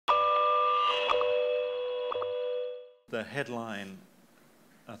the headline,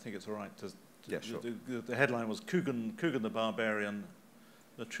 I think it's all right to... Yeah, sure. The headline was Coogan the Barbarian,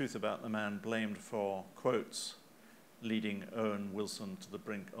 the truth about the man blamed for, quotes, leading Owen Wilson to the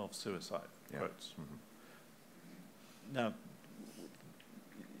brink of suicide, quotes. Mm-hmm. Now,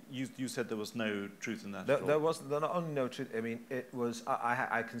 you said there was no truth in that at all. There not only no truth, I mean, it was,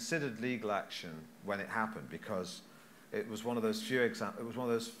 I considered legal action when it happened because it was one of those few areas,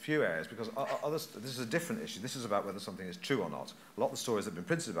 because this is a different issue. This is about whether something is true or not. A lot of the stories that have been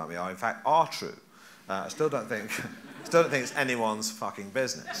printed about me are, in fact, true. I still don't think it's anyone's fucking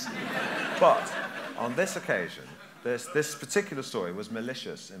business. But on this occasion, this particular story was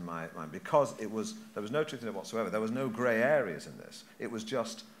malicious in my mind because there was no truth in it whatsoever. There was no grey areas in this. It was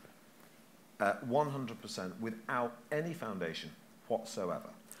just 100% without any foundation whatsoever.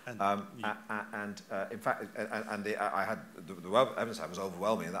 In fact, I had the evidence I was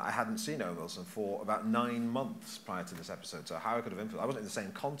overwhelming that I hadn't seen Owen Wilson for about 9 months prior to this episode. So how I could have influenced, I wasn't in the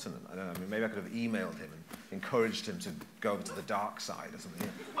same continent. I don't know. I mean, maybe I could have emailed him and encouraged him to go over to the dark side or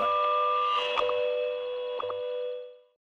something.